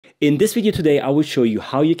In this video today, I will show you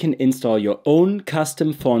how you can install your own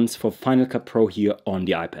custom fonts for Final Cut Pro here on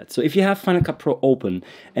the iPad. So if you have Final Cut Pro open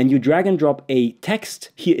and you drag and drop a text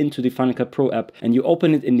here into the Final Cut Pro app and you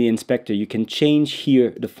open it in the inspector, you can change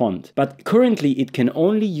here the font. But currently it can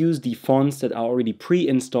only use the fonts that are already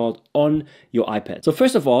pre-installed on your iPad. So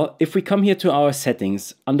first of all, if we come here to our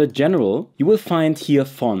settings, under General, you will find here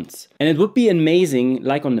fonts. And it would be amazing,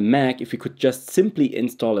 like on the Mac, if you could just simply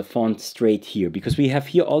install a font straight here, because we have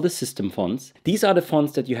here all the system fonts. These are the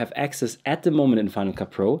fonts that you have access at the moment in Final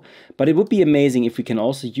Cut Pro, but it would be amazing if we can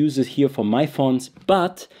also use it here for my fonts,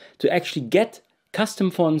 but to actually get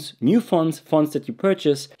custom fonts, new fonts, fonts that you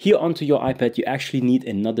purchase here onto your iPad, you actually need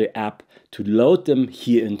another app to load them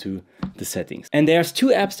here into the settings. And there's two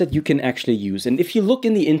apps that you can actually use. And if you look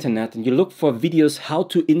in the internet and you look for videos how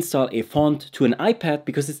to install a font to an iPad,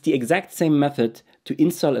 because it's the exact same method to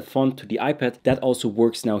install a font to the iPad, that also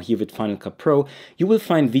works now here with Final Cut Pro, you will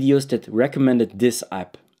find videos that recommended this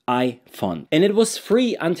app, iFont. And it was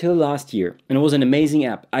free until last year. And it was an amazing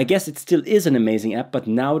app. I guess it still is an amazing app, but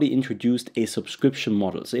now they introduced a subscription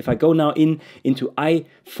model. So if I go now into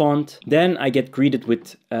iFont, then I get greeted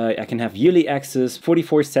with, I can have yearly access,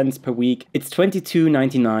 44 cents per week. It's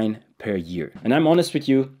 $22.99 per year. And I'm honest with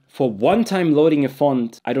you, for one time loading a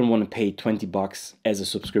font, I don't want to pay 20 bucks as a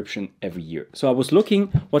subscription every year. So I was looking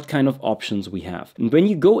what kind of options we have. And when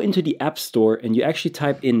you go into the App Store and you actually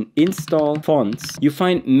type in install fonts, you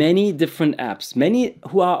find many different apps, many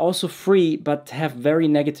who are also free but have very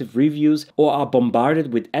negative reviews or are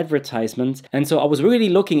bombarded with advertisements. And so I was really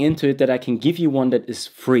looking into it that I can give you one that is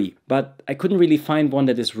free, but I couldn't really find one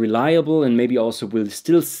that is reliable and maybe also will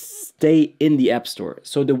still stay in the App Store.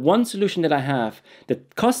 So the one solution that I have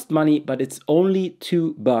that costs money, but it's only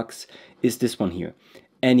 $2, is this one here,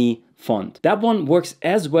 IFont. That one works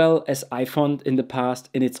as well as iFont in the past,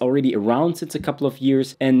 and it's already around since a couple of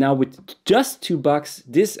years. And now with just $2,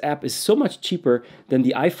 this app is so much cheaper than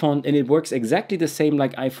the iFont, and it works exactly the same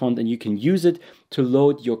like iFont, and you can use it to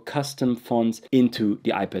load your custom fonts into the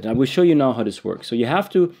iPad. I will show you now how this works. So you have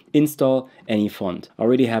to install IFont. I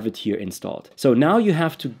already have it here installed. So now you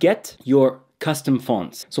have to get your custom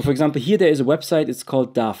fonts. So for example, here there is a website, it's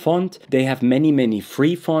called DaVinci. They have many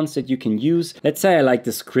free fonts that you can use. Let's say I like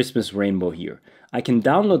this Christmas rainbow here. I can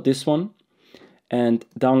download this one and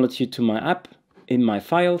download here to my app in my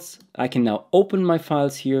files. I can now open my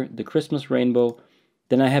files here, the Christmas rainbow.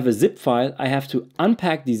 Then I have a zip file. I have to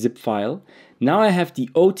unpack the zip file. Now I have the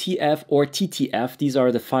OTF or TTF. These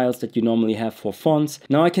are the files that you normally have for fonts.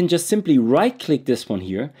 Now I can just simply right click this one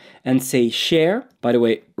here and say share. By the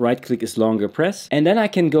way, right click is longer press. And then I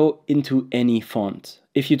can go into any font.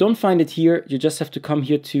 If you don't find it here, you just have to come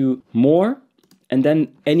here to more. And then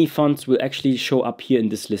any fonts will actually show up here in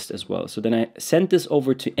this list as well. So then I send this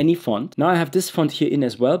over to any font. Now I have this font here in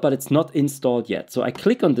as well, but it's not installed yet. So I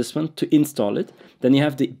click on this one to install it. Then you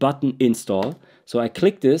have the button install. So I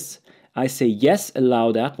click this. I say yes,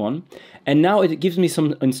 allow that one. And now it gives me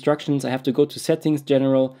some instructions. I have to go to settings,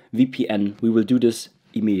 general, VPN. We will do this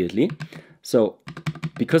immediately. So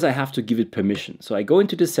because I have to give it permission. So I go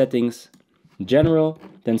into the settings, general,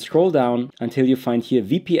 then scroll down until you find here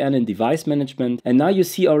VPN and device management. And now you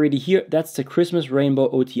see already here, that's the Christmas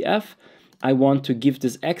rainbow OTF. I want to give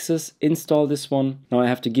this access, install this one. Now I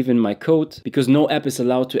have to give in my code because no app is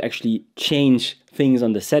allowed to actually change things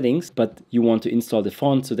on the settings, but you want to install the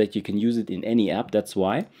font so that you can use it in any app. That's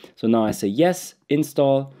why. So now I say yes,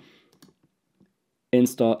 install,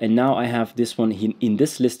 and now I have this one in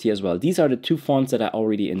this list here as well. These are the two fonts that I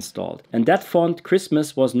already installed. And that font,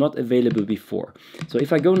 Christmas, was not available before. So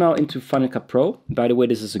if I go now into Final Cut Pro, by the way,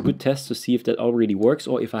 this is a good test to see if that already works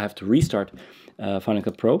or if I have to restart Final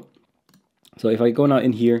Cut Pro. So if I go now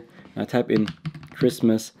in here, I type in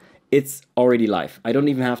Christmas, it's already live. I don't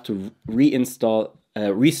even have to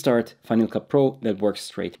restart Final Cut Pro, that works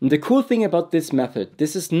straight. And the cool thing about this method,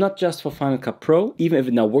 this is not just for Final Cut Pro, even if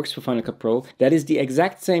it now works for Final Cut Pro, that is the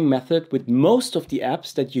exact same method with most of the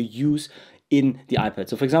apps that you use in the iPad.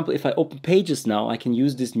 So for example, if I open Pages now, I can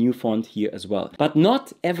use this new font here as well. But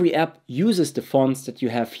not every app uses the fonts that you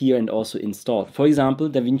have here and also installed. For example,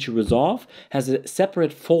 DaVinci Resolve has a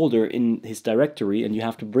separate folder in his directory and you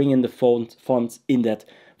have to bring in the fonts in that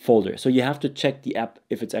folder. So you have to check the app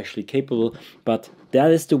if it's actually capable, but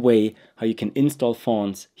that is the way how you can install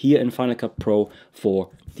fonts here in Final Cut Pro for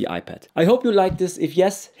the iPad. I hope you liked this. If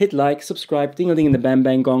yes, hit like, subscribe, ding-a-ding in the bam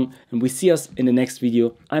bang gong, and we see us in the next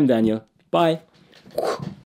video. I'm Daniel. Bye.